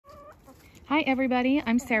Hi everybody,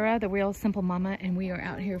 I'm Sarah, the Real Simple Mama, and we are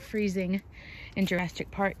out here freezing in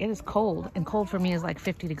Jurassic Park. It is cold, and cold for me is like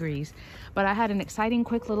 50 degrees. But I had an exciting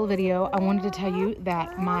quick little video. I wanted to tell you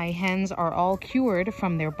that my hens are all cured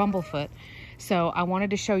from their bumblefoot. So I wanted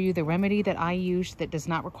to show you the remedy that I use that does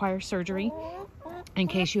not require surgery. In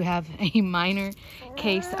case you have a minor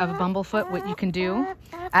case of bumblefoot, what you can do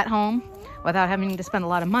at home without having to spend a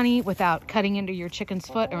lot of money, without cutting into your chicken's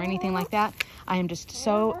foot or anything like that. I am just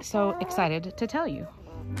so excited to tell you.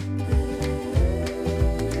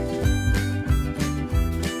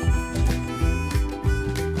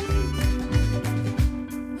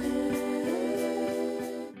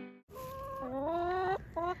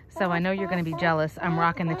 So I know you're going to be jealous. I'm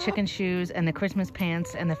rocking the chicken shoes and the Christmas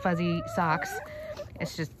pants and the fuzzy socks.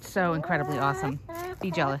 It's just so incredibly awesome. Be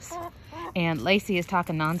jealous. And Lacey is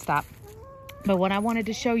talking nonstop. But what I wanted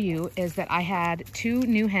to show you is that I had two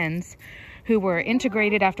new hens who were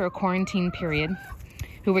integrated after a quarantine period,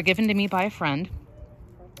 who were given to me by a friend.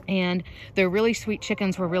 And they're really sweet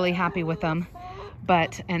chickens. We're really happy with them.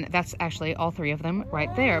 And that's actually all three of them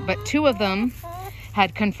right there. But two of them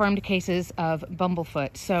had confirmed cases of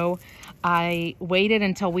bumblefoot. So I waited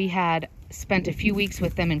until we had spent a few weeks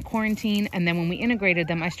with them in quarantine. And then when we integrated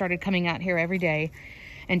them, I started coming out here every day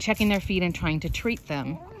and checking their feet and trying to treat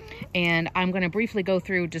them. And I'm going to briefly go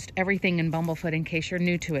through just everything in bumblefoot in case you're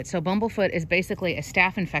new to it. So bumblefoot is basically a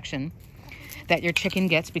staph infection that your chicken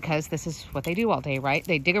gets because this is what they do all day, right?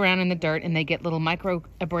 They dig around in the dirt and they get little micro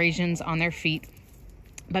abrasions on their feet.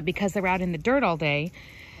 But because they're out in the dirt all day,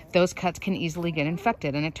 those cuts can easily get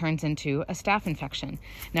infected and it turns into a staph infection.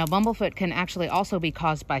 Now, bumblefoot can actually also be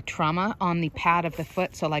caused by trauma on the pad of the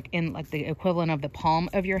foot. So like in the equivalent of the palm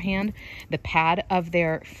of your hand, the pad of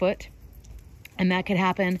their foot. And that could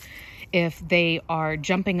happen if they are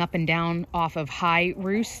jumping up and down off of high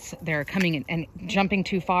roosts. They're coming in and jumping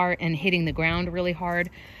too far and hitting the ground really hard.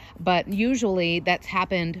 But usually that's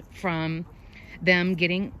happened from them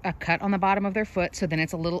getting a cut on the bottom of their foot. So then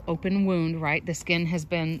it's a little open wound, right? The skin has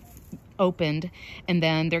been opened and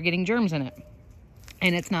then they're getting germs in it.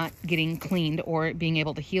 And it's not getting cleaned or being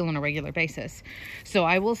able to heal on a regular basis. So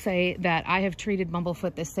I will say that I have treated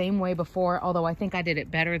bumblefoot the same way before, although I think I did it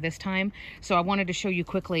better this time. So I wanted to show you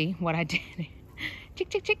quickly what I did. Chick,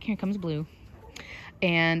 chick, chick, here comes Blue.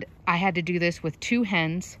 And I had to do this with two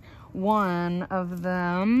hens. One of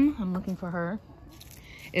them, I'm looking for her,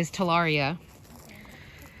 is Talaria.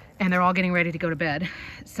 And they're all getting ready to go to bed.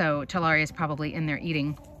 So Talaria is probably in there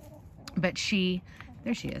eating. But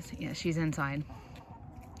there she is. Yeah, she's inside.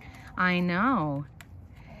 I know.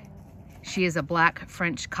 She is a black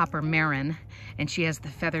French copper marin, and she has the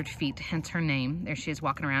feathered feet, hence her name. There she is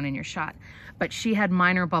walking around in your shot. But she had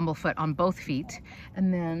minor bumblefoot on both feet.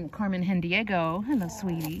 And then Carmen Hen Diego, hello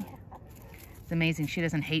sweetie. It's amazing. She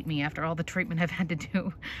doesn't hate me after all the treatment I've had to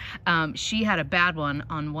do. She had a bad one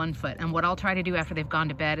on one foot. And what I'll try to do after they've gone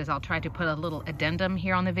to bed is I'll try to put a little addendum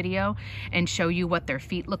here on the video and show you what their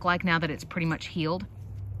feet look like now that it's pretty much healed.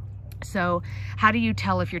 So how do you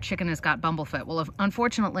tell if your chicken has got bumblefoot? Well,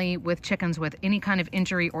 unfortunately, with chickens with any kind of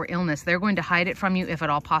injury or illness, they're going to hide it from you if at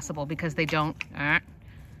all possible because they don't...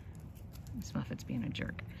 Smuffet's being a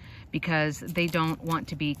jerk. Because they don't want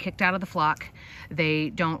to be kicked out of the flock. They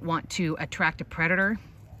don't want to attract a predator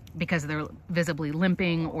because they're visibly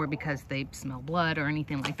limping or because they smell blood or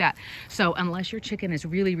anything like that. So unless your chicken is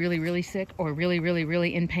really sick or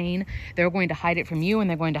really in pain, they're going to hide it from you and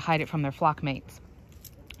they're going to hide it from their flock mates.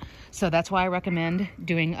 So that's why I recommend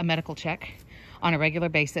doing a medical check on a regular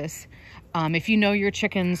basis. If you know your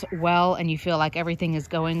chickens well and you feel like everything is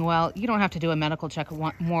going well, you don't have to do a medical check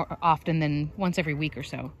more often than once every week or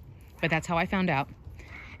so. But that's how I found out.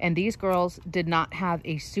 And these girls did not have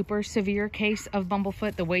a super severe case of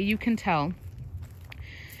bumblefoot. The way you can tell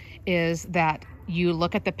is that you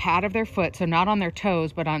look at the pad of their foot, so not on their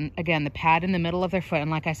toes, but on, again, the pad in the middle of their foot. And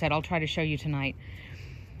like I said, I'll try to show you tonight.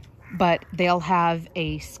 But they'll have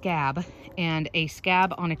a scab, and a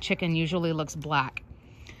scab on a chicken usually looks black.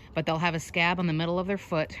 But they'll have a scab on the middle of their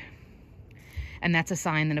foot, and that's a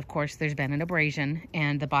sign that, of course, there's been an abrasion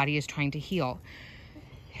and the body is trying to heal.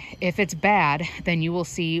 If it's bad, then you will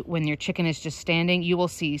see when your chicken is just standing, you will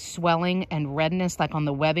see swelling and redness like on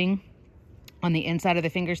the webbing on the inside of the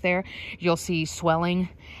fingers there. You'll see swelling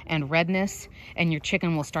and redness, and your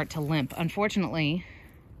chicken will start to limp. Unfortunately,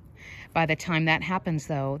 by the time that happens,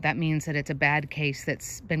 though, that means that it's a bad case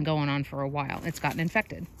that's been going on for a while. It's gotten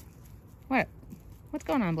infected. What's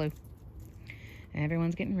going on, Blue?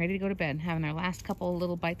 Everyone's getting ready to go to bed, having their last couple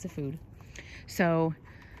little bites of food. So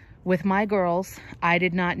with my girls, I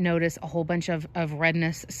did not notice a whole bunch of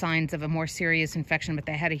redness signs of a more serious infection, but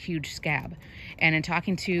they had a huge scab. And in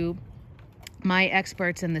talking to my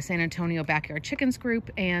experts in the San Antonio Backyard Chickens group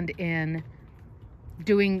and in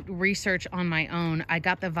doing research on my own, I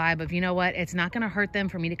got the vibe of, you know what, it's not going to hurt them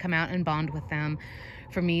for me to come out and bond with them,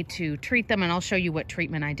 for me to treat them, and I'll show you what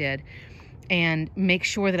treatment I did, and make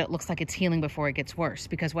sure that it looks like it's healing before it gets worse.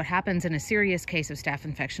 Because what happens in a serious case of staph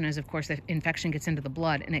infection is, of course, the infection gets into the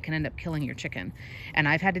blood and it can end up killing your chicken. And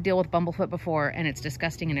I've had to deal with Bumblefoot before, and it's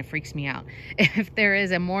disgusting and it freaks me out. If there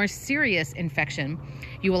is a more serious infection,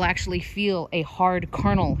 you will actually feel a hard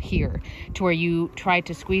kernel here to where you try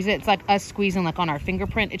to squeeze it. It's like us squeezing like on our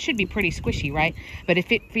fingerprint. It should be pretty squishy, right? But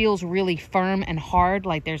if it feels really firm and hard,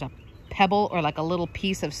 like there's a pebble or like a little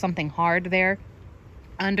piece of something hard there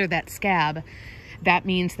under that scab, that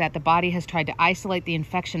means that the body has tried to isolate the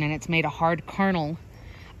infection and it's made a hard kernel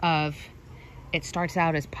of, it starts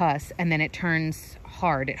out as pus and then it turns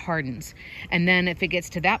hard, it hardens. And then if it gets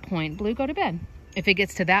to that point, Blue, go to bed. If it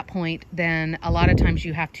gets to that point, then a lot of times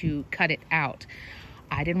you have to cut it out.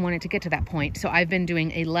 I didn't want it to get to that point, so I've been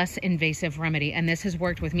doing a less invasive remedy, and this has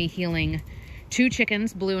worked with me healing 2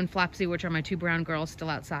 chickens, Blue and Flopsy, which are my 2 brown girls still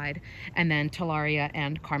outside, and then Talaria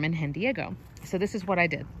and Carmen Hendiego. So this is what I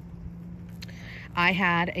did. I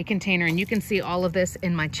had a container, and you can see all of this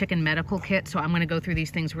in my chicken medical kit, so I'm going to go through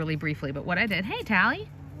these things really briefly. But what I did, hey Tally,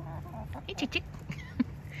 hey chick chick.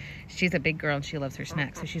 She's a big girl and she loves her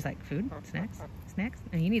snacks, so she's like, food, snacks, snacks,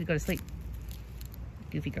 and you need to go to sleep,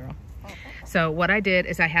 goofy girl. So what I did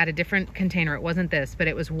is I had a different container. It wasn't this, but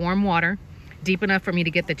it was warm water, deep enough for me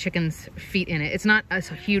to get the chicken's feet in it. It's not a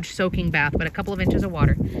huge soaking bath, but a couple of inches of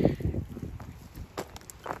water.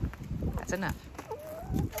 That's enough.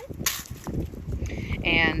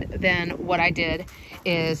 And then what I did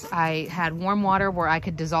is I had warm water where I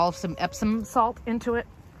could dissolve some Epsom salt into it.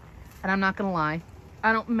 And I'm not gonna lie,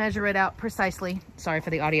 I don't measure it out precisely. Sorry for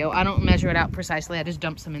the audio. I don't measure it out precisely. I just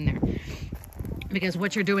dump some in there. Because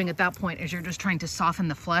what you're doing at that point is you're just trying to soften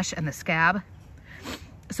the flesh and the scab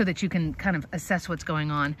so that you can kind of assess what's going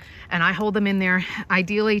on. And I hold them in there,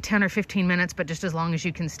 ideally 10 or 15 minutes, but just as long as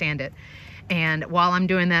you can stand it. And while I'm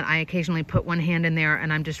doing that, I occasionally put one hand in there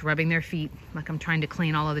and I'm just rubbing their feet, like I'm trying to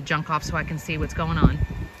clean all of the junk off so I can see what's going on.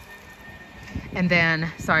 And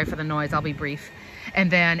then, sorry for the noise, I'll be brief.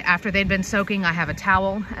 And then after they'd been soaking, I have a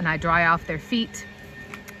towel and I dry off their feet.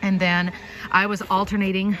 And then I was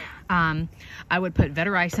alternating, I would put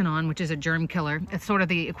vetericin on, which is a germ killer. It's sort of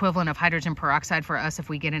the equivalent of hydrogen peroxide for us if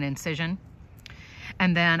we get an incision.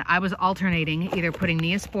 And then I was alternating either putting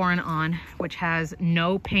Neosporin on, which has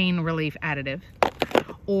no pain relief additive,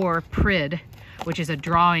 or Prid, which is a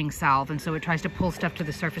drawing salve, and so it tries to pull stuff to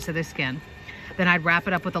the surface of the skin. Then I'd wrap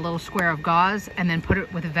it up with a little square of gauze and then put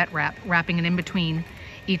it with a vet wrap, wrapping it in between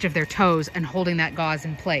each of their toes and holding that gauze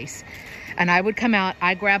in place. And I would come out,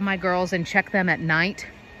 I grab my girls and check them at night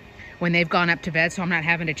when they've gone up to bed, so I'm not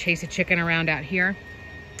having to chase a chicken around out here.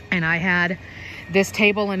 And I had this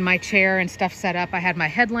table and my chair and stuff set up. I had my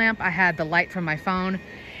headlamp, I had the light from my phone,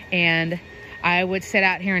 and I would sit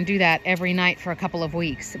out here and do that every night for a couple of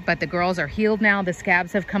weeks. But the girls are healed now. The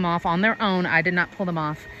scabs have come off on their own. I did not pull them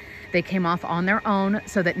off. They came off on their own,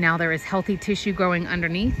 so that now there is healthy tissue growing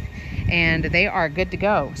underneath and they are good to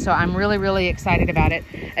go. So I'm really, really excited about it.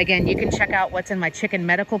 Again, you can check out what's in my chicken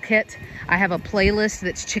medical kit. I have a playlist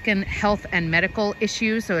that's chicken health and medical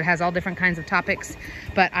issues, so it has all different kinds of topics.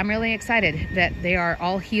 But I'm really excited that they are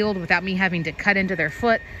all healed without me having to cut into their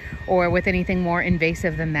foot or with anything more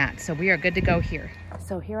invasive than that. So we are good to go here.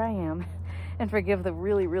 So here I am, and forgive the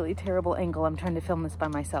really, really terrible angle. I'm trying to film this by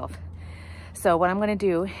myself. So what I'm going to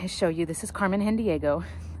do is show you, this is Carmen Hendiego,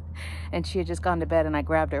 and she had just gone to bed and I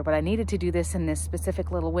grabbed her, but I needed to do this in this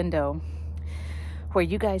specific little window where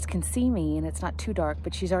you guys can see me and it's not too dark,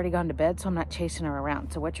 but she's already gone to bed, so I'm not chasing her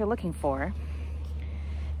around. So what you're looking for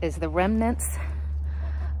is the remnants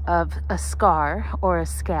of a scar or a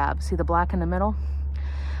scab. See the black in the middle?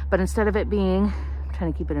 But instead of it being, I'm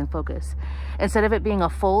trying to keep it in focus, instead of it being a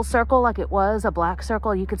full circle like it was, a black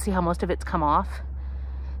circle, you can see how most of it's come off.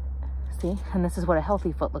 See? And this is what a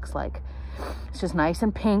healthy foot looks like. It's just nice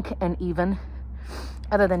and pink and even,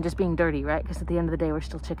 other than just being dirty, right? Because at the end of the day, we're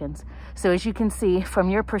still chickens. So as you can see,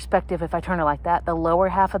 from your perspective, if I turn her like that, the lower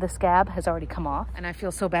half of the scab has already come off. And I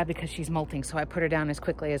feel so bad because she's molting, so I put her down as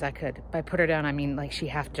quickly as I could. By put her down, I mean like she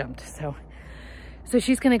half jumped. So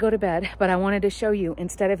she's gonna go to bed, but I wanted to show you,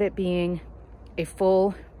 instead of it being a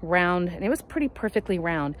full round, and it was pretty perfectly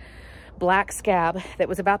round, black scab that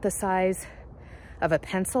was about the size of a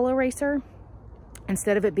pencil eraser,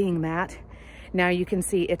 instead of it being that, now you can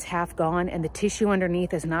see it's half gone and the tissue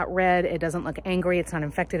underneath is not red. It doesn't look angry. It's not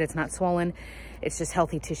infected. It's not swollen. It's just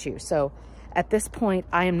healthy tissue. So At this point,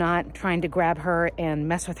 I am not trying to grab her and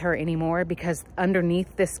mess with her anymore, because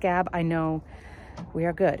underneath this scab, I know we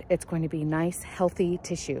are good. It's going to be nice, healthy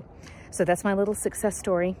tissue. So that's my little success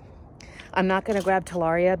story. I'm not going to grab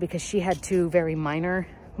Talaria because she had 2 very minor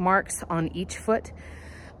marks on each foot.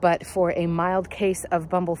 But for a mild case of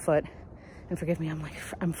Bumblefoot, and forgive me,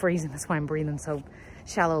 I'm freezing. That's why I'm breathing so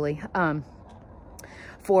shallowly.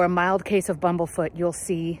 For a mild case of Bumblefoot, you'll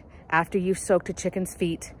see after you've soaked a chicken's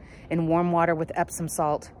feet in warm water with Epsom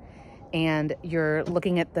salt, and you're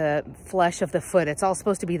looking at the flesh of the foot, it's all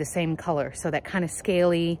supposed to be the same color. So that kind of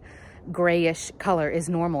scaly, grayish color is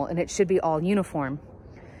normal, and it should be all uniform.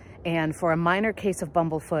 And for a minor case of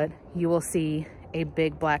Bumblefoot, you will see a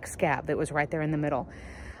big black scab that was right there in the middle.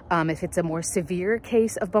 If it's a more severe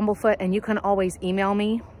case of Bumblefoot, and you can always email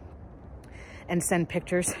me and send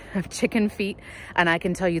pictures of chicken feet, and I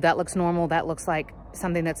can tell you that looks normal, that looks like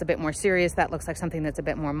something that's a bit more serious, that looks like something that's a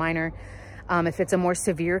bit more minor. If it's a more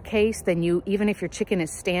severe case, then even if your chicken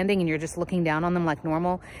is standing and you're just looking down on them like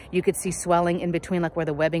normal, you could see swelling in between, like where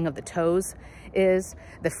the webbing of the toes is.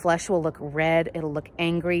 The flesh will look red, it'll look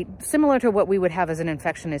angry, similar to what we would have as an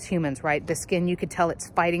infection as humans, right? The skin, you could tell it's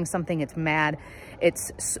fighting something, it's mad,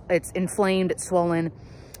 it's inflamed, it's swollen.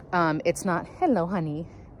 It's not, hello honey,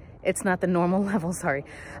 it's not the normal level, sorry,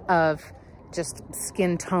 of just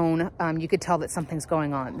skin tone. You could tell that something's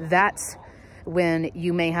going on. That's when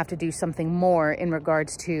you may have to do something more in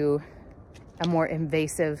regards to a more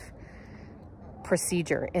invasive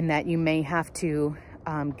procedure, in that you may have to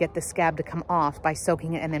get the scab to come off by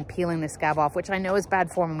soaking it and then peeling the scab off, which I know is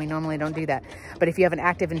bad form and we normally don't do that. But if you have an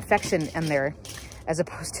active infection in there, as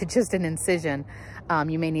opposed to just an incision,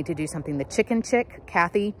 you may need to do something. The chicken chick,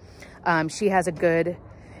 Kathy, she has a good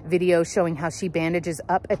video showing how she bandages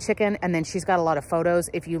up a chicken, and then she's got a lot of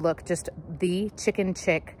photos. If you look, just the chicken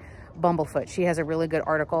chick Bumblefoot, she has a really good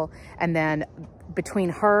article. And then between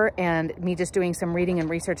her and me just doing some reading and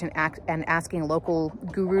research and asking local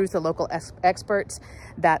gurus, the local experts,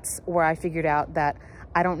 that's where I figured out that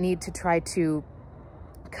I don't need to try to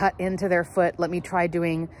cut into their foot. Let me try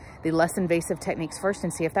doing the less invasive techniques first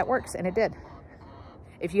and see if that works, and it did.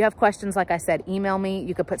 If you have questions, like I said, email me.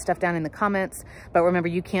 You could put stuff down in the comments, but remember,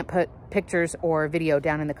 you can't put pictures or video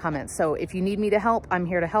down in the comments. So if you need me to help, I'm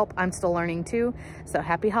here to help. I'm still learning too. So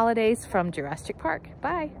happy holidays from Jurassic Park.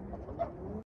 Bye.